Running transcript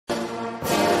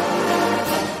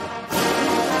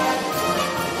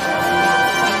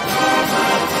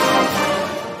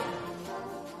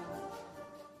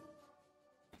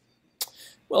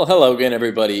Well, hello again,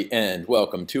 everybody, and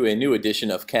welcome to a new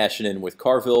edition of Cashin with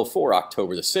Carville for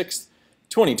October the 6th,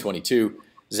 2022.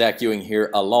 Zach Ewing here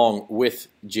along with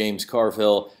James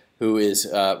Carville, who is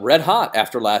red hot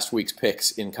after last week's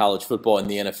picks in college football and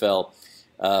the NFL.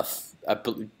 What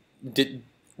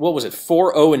was it,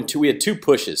 4-0-2? We had two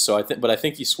pushes, but I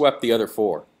think he swept the other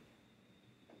four.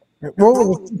 What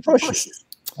were the two pushes?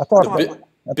 I thought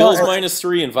Bills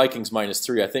 -3 and Vikings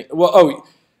 -3, I think. Well,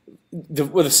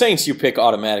 the Saints you pick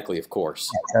automatically, of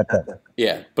course.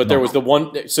 Yeah, but there was the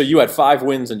one. So you had 5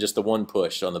 wins and just the one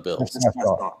push on the Bills.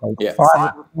 Yeah,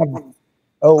 5-0-1.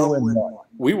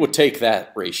 We will take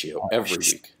that ratio every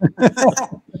week.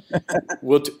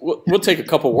 We'll take a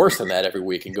couple worse than that every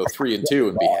week and go 3-2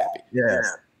 and be happy. Yeah.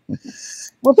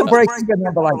 What's the break-even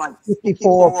number, like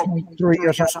 54.3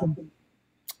 or something?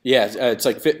 Yeah, it's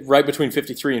like right between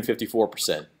 53 and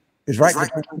 54%. It's right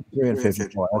between 53 and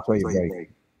 54. That's where you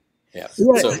break. Yeah. So,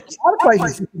 a lot of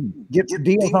places you can get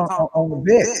deals on the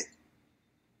big,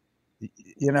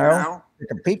 to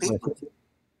compete with it.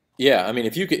 Yeah, I mean,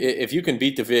 if you can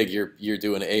beat the VIG, you're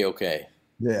doing A-okay.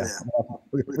 Yeah,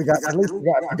 we got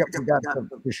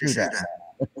to shoot at.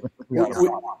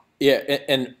 Yeah,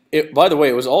 and by the way,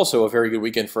 it was also a very good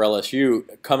weekend for LSU,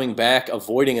 coming back,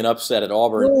 avoiding an upset at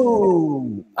Auburn.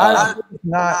 Ooh, I was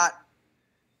not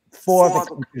for the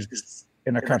coaches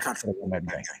in the country to win that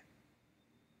game.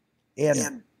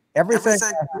 And everything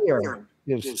I hear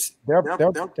is they're starting to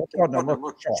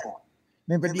look sharp. I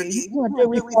mean, but you want to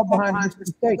really fall behind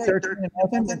Mississippi State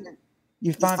 13-0.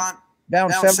 You find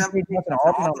down 17-0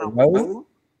 Auburn on the road.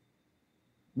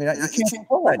 I mean, you can't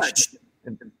pull that shit.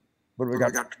 What do we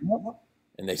got?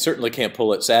 And they certainly can't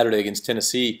pull it Saturday against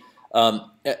Tennessee.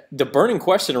 The burning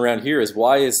question around here is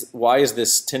why is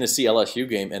this Tennessee LSU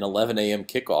game an 11 a.m.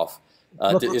 kickoff?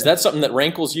 Is that something that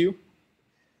rankles you?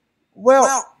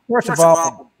 Well, first of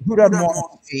all, who doesn't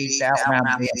want to see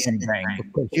Alabama in vain?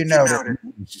 Because you know that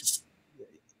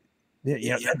they're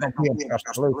going to be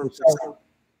absolute.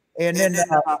 And then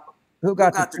who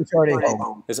got the 2:30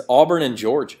 home? It's Auburn and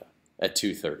Georgia at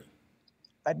 2:30.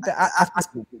 I think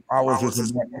ours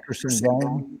is an interesting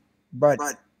game, but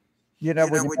we got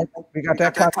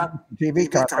that TV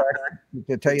contract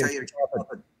to tell you to start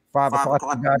at 5 o'clock.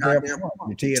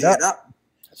 You tee it up.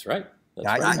 That's right.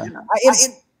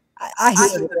 I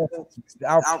hear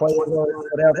our players or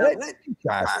whatever. These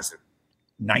guys are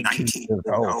 19 years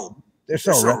old. They're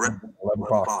so ready at 11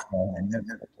 o'clock.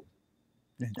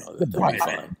 They'll be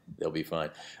fine. They'll be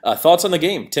fine. Thoughts on the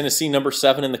game? Tennessee, number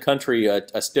 7 in the country,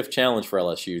 a stiff challenge for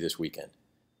LSU this weekend.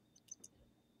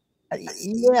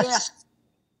 Yes.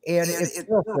 And it's a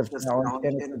stiff challenge,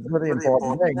 and it's a really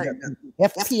important thing.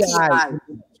 FPI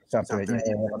something, an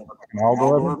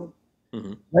algorithm.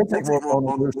 Mm-hmm. They think we're going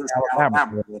to lose to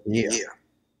Alabama for the year.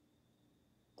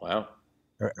 Wow.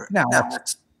 Now,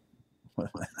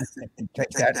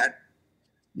 take that,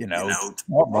 $12,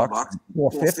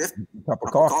 $4.50, a cup of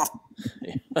coffee.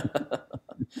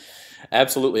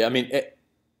 Absolutely. I mean,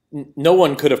 no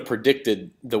one could have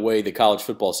predicted the way the college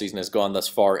football season has gone thus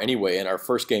far anyway, and our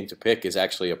first game to pick is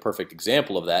actually a perfect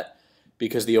example of that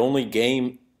because the only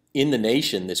game in the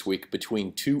nation this week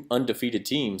between two undefeated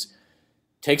teams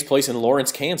takes place in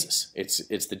Lawrence, Kansas. It's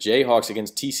the Jayhawks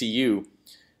against TCU.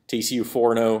 TCU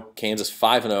 4-0, Kansas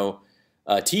 5-0.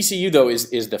 TCU, though,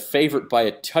 is the favorite by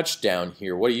a touchdown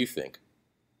here. What do you think?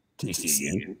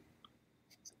 TCU.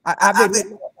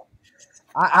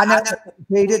 I never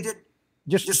competed.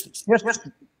 Just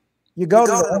you go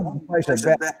to the only place and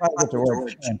bet with the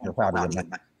word chance.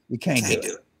 You can't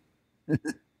do it.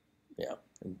 Yeah.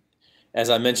 As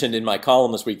I mentioned in my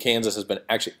column this week, Kansas has been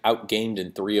actually outgained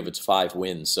in 3 of its 5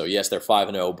 wins. So, yes, they're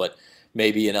 5-0, but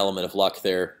maybe an element of luck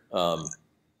there. We'll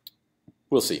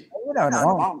see. Nice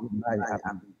guy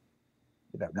from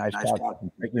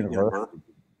University.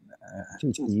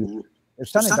 TCU. There's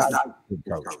something about good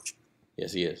coach.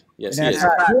 Yes, he is. Yes, he is.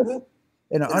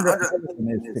 And under is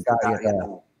the guy at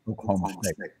Oklahoma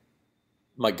State.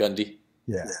 Mike Gundy.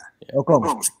 Yeah.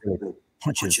 Oklahoma State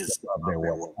punches above their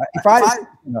weight. If I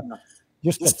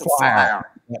just to fly out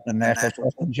at the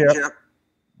national championship,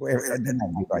 then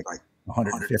I'd be like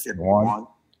 151.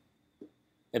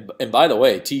 And by the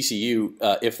way, TCU,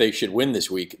 if they should win this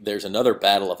week, there's another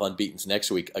battle of unbeatens next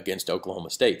week against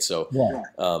Oklahoma State. So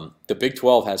the Big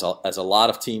 12 has a lot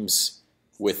of teams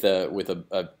with a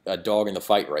dog in the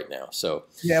fight right now. So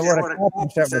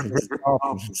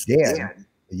was dead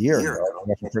a year ago.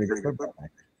 That's a pretty good football.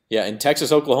 Yeah, and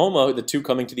Texas, Oklahoma, the two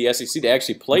coming to the SEC, they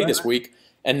actually play this week,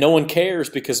 and no one cares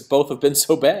because both have been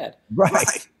so bad.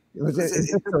 Right. Is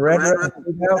this the red?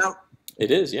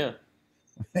 It is, yeah.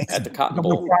 At the Cotton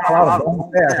Bowl.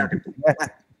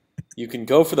 You can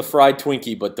go for the fried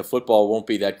Twinkie, but the football won't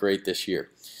be that great this year.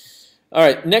 All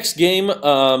right, next game,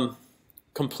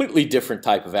 completely different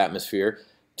type of atmosphere.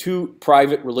 Two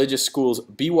private religious schools,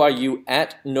 BYU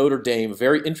at Notre Dame.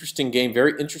 Very interesting game,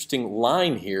 very interesting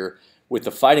line here with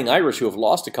the Fighting Irish, who have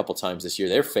lost a couple times this year.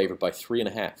 They're favored by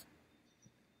 3.5.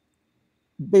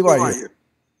 BYU.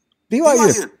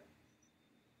 BYU.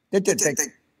 They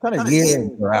kind of years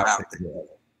are out there.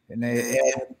 And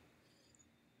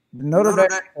Notre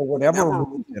Dame, for whatever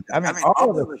reason, I mean, all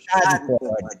of the time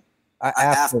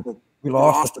after we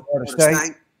lost to Florida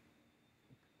State,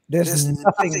 there's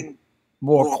nothing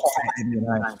more quiet in the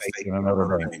United States than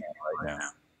Notre Dame right now.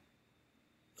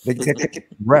 They can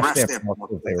rest their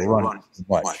because they run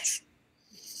much.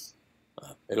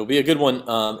 It'll be a good one,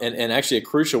 and actually a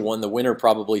crucial one. The winner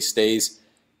probably stays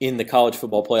in the college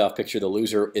football playoff picture. The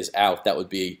loser is out. That would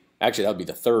be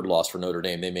the third loss for Notre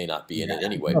Dame. They may not be in it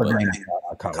anyway.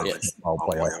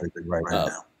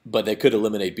 But they could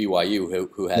eliminate BYU,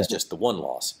 who has just the one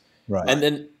loss. Right. And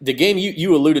then the game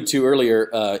you alluded to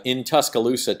earlier in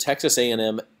Tuscaloosa, Texas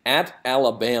A&M at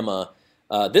Alabama.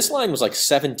 This line was like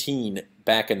 17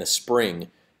 back in the spring.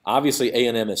 Obviously,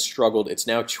 A&M has struggled. It's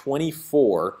now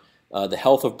 24. The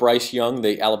health of Bryce Young,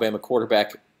 the Alabama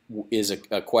quarterback, is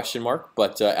a question mark,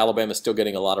 but Alabama's still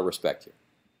getting a lot of respect here.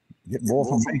 Get more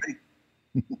from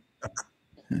me.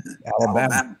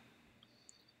 Alabama.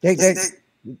 They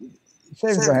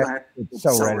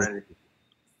so ready.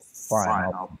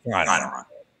 Fine.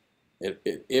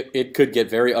 It could get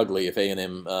very ugly if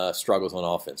A&M struggles on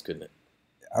offense, couldn't it?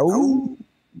 Oh,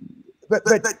 but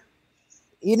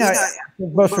you know, the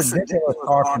most ridiculous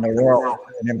talk in the world,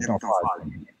 A&M's going to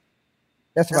fight.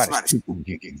 That's about as cheap as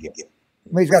you can get.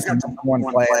 I mean, he's got some number one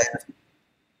class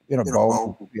in a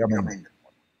bowl. I mean,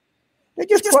 they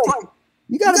just play.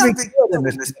 You got to be good in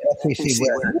this SEC.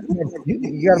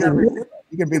 You got to be good.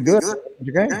 You can be good in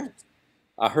your game.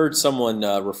 I heard someone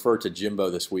refer to Jimbo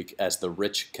this week as the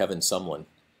rich Kevin Sumlin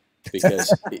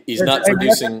because he's not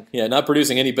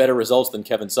producing any better results than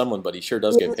Kevin Sumlin, but he sure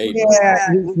does get paid.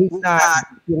 Yeah, he's not.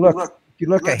 You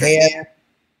look ahead,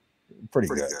 pretty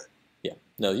good. Yeah,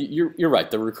 no, you're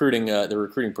right. The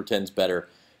recruiting pretends better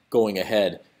going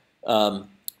ahead. We'll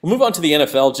move on to the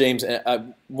NFL, James. I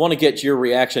want to get your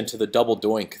reaction to the double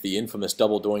doink, the infamous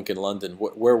double doink in London.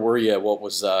 Where were you? What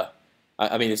was?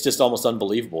 I mean, it's just almost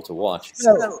unbelievable to watch.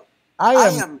 So, I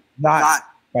am not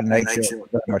by nature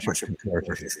very much a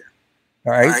conspiracy.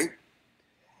 All right?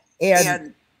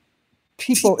 And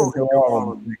people in the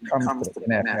world when it comes to the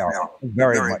NFL are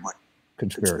very much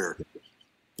conspiracy.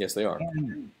 Yes, they are.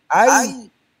 And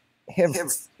I have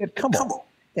said, come on,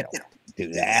 don't do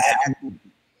that.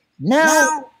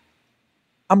 Now,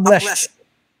 I'm less.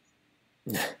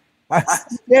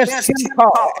 There's Tim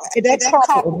Carr. That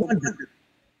call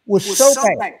was so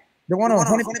bad. The one on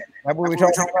 100, like we were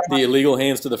talking about. The illegal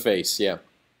hands to the face, yeah.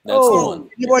 That's the one.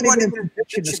 He wasn't even in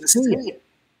position to see it.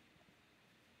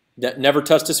 That never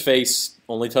touched his face,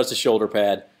 only touched his shoulder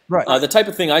pad. Right. The type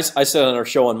of thing I said on our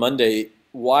show on Monday,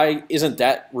 why isn't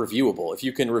that reviewable? If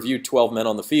you can review 12 men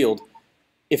on the field,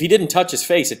 if he didn't touch his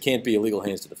face, it can't be illegal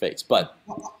hands to the face. But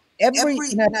every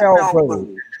NFL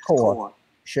rule score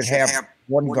should have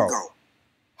one goal.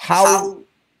 How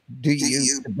do you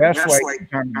use the best way to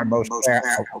turn the most fair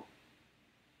outcome?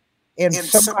 And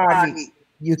somebody,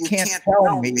 you can't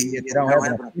tell me if you don't have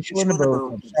an official in the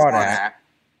booth and saw that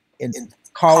and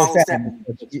calls that.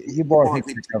 You boys need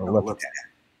to have a look at that.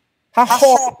 How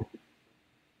hard?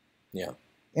 Yeah.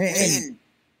 And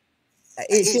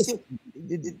it's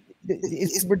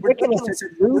ridiculous to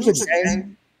lose a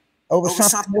game over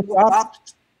something this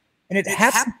obvious. And it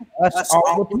happens to us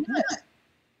all the time.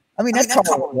 I mean, that's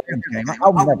all game.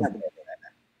 I'll never do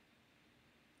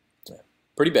that.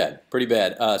 Pretty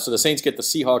bad. So the Saints get the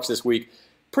Seahawks this week.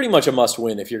 Pretty much a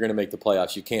must-win if you're going to make the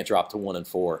playoffs. You can't drop to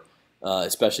 1-4,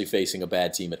 especially facing a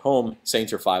bad team at home.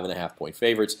 Saints are 5.5-point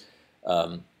favorites.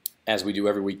 As we do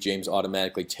every week, James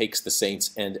automatically takes the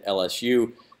Saints and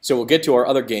LSU. So we'll get to our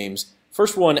other games.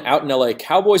 First one out in LA,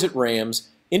 Cowboys at Rams.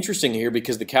 Interesting here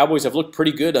because the Cowboys have looked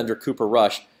pretty good under Cooper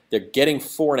Rush. They're getting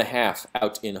 4.5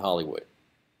 out in Hollywood.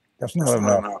 That's not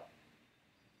enough.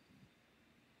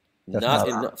 Not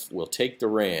enough. We'll take the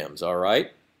Rams, all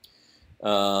right?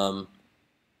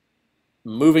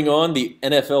 Moving on, the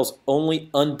NFL's only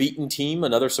unbeaten team,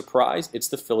 another surprise, it's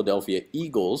the Philadelphia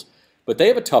Eagles. But they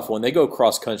have a tough one. They go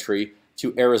cross-country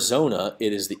to Arizona.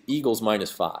 It is the Eagles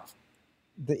 -5.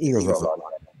 The Eagles are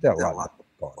a lot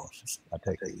of I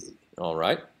take the Eagles. All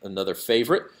right, another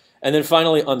favorite. And then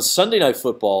finally, on Sunday Night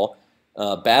Football,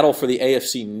 battle for the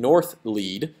AFC North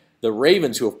lead. The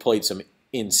Ravens, who have played some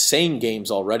insane games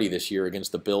already this year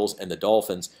against the Bills and the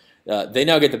Dolphins, They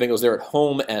now get the Bengals. They're at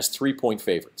home as 3-point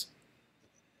favorites.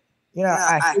 You know,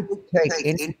 I hate to take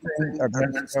anything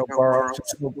against Joe Burrow,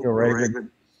 Joe Ravens.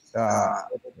 I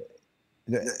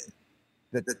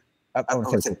want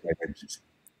to take the Ravens.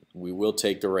 We will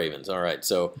take the Ravens. All right.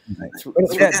 So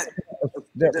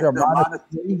they're minus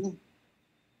 3.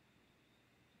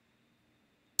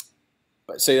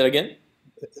 Say that again.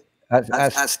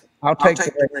 I'll take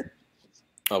the Ravens.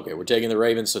 Okay, we're taking the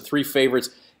Ravens. So 3 favorites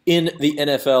in the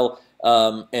NFL,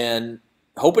 and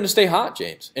hoping to stay hot,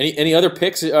 James. Any other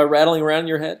picks rattling around in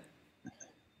your head?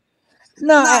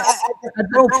 No, I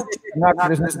don't.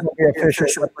 This is going to be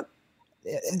official,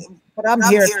 but I'm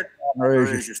here.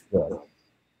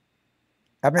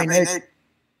 I mean,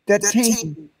 that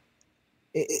team.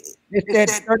 It's that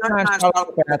third-time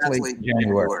college athlete in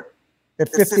January. They're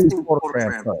 15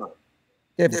 quarterback play.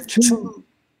 They have 2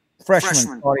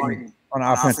 freshmen starting on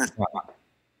offensive line,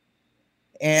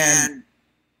 and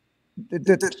the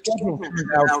schedule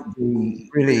turned out to be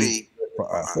really good for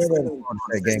us. We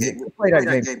played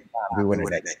that game, we win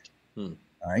it. All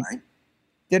right.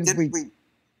 Then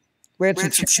we had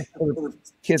some chance for the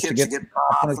kids to get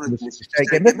confidence,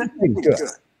 mistake, and they're pretty good.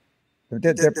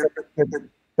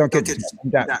 Don't get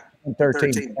I'm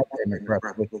 13.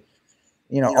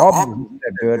 You know, Auburn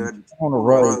is good on the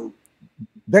road.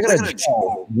 They're going to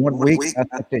gel 1 week. I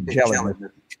think they're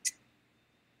gelling.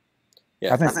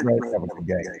 Yeah, I think they're going to have a good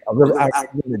game. I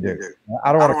really do.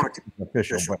 I don't want to keep it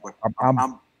official, but I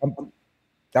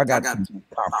got some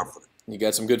confidence. You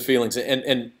got some good feelings.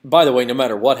 And by the way, no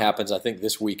matter what happens, I think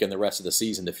this week and the rest of the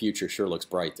season, the future sure looks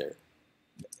bright there.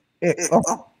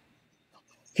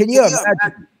 Can you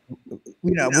imagine?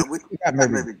 You know, we got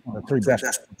maybe one of the 3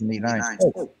 best in the United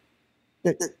States.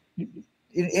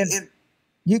 And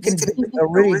you can be a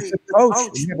really good coach,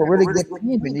 and you have a really good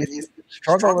team, and you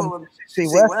struggle and see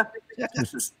West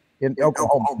Texas in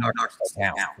Oklahoma knocks us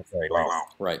down for very long.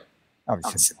 Right.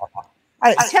 Obviously,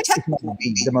 Texas might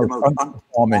be the most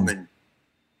underperforming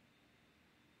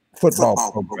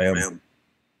football program,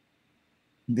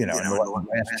 you know, in the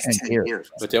last 10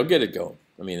 years. But they'll get it going.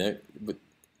 I mean,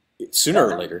 sooner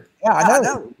or later. Yeah, I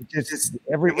know. Just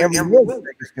every year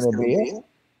it's going to be it.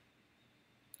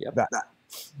 Yep.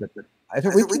 I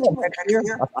think we can next year.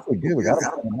 I think we do. We got to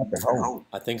put them up at home.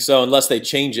 I think so, unless they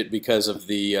change it because of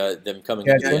the them coming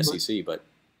into the SEC. But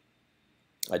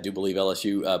I do believe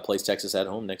LSU plays Texas at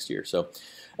home next year. So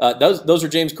those are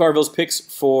James Carville's picks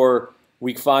for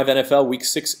Week 5 NFL, Week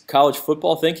 6 college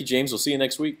football. Thank you, James. We'll see you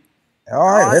next week. All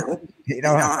right. You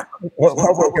know, what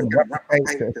we're going to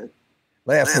replicate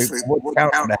last week. We'll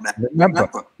count on that. Remember.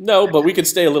 No, but we could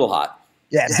stay a little hot.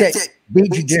 Yeah, be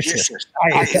judicious. I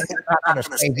not going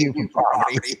to save you from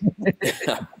poverty.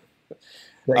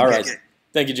 All right.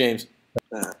 Thank you, James.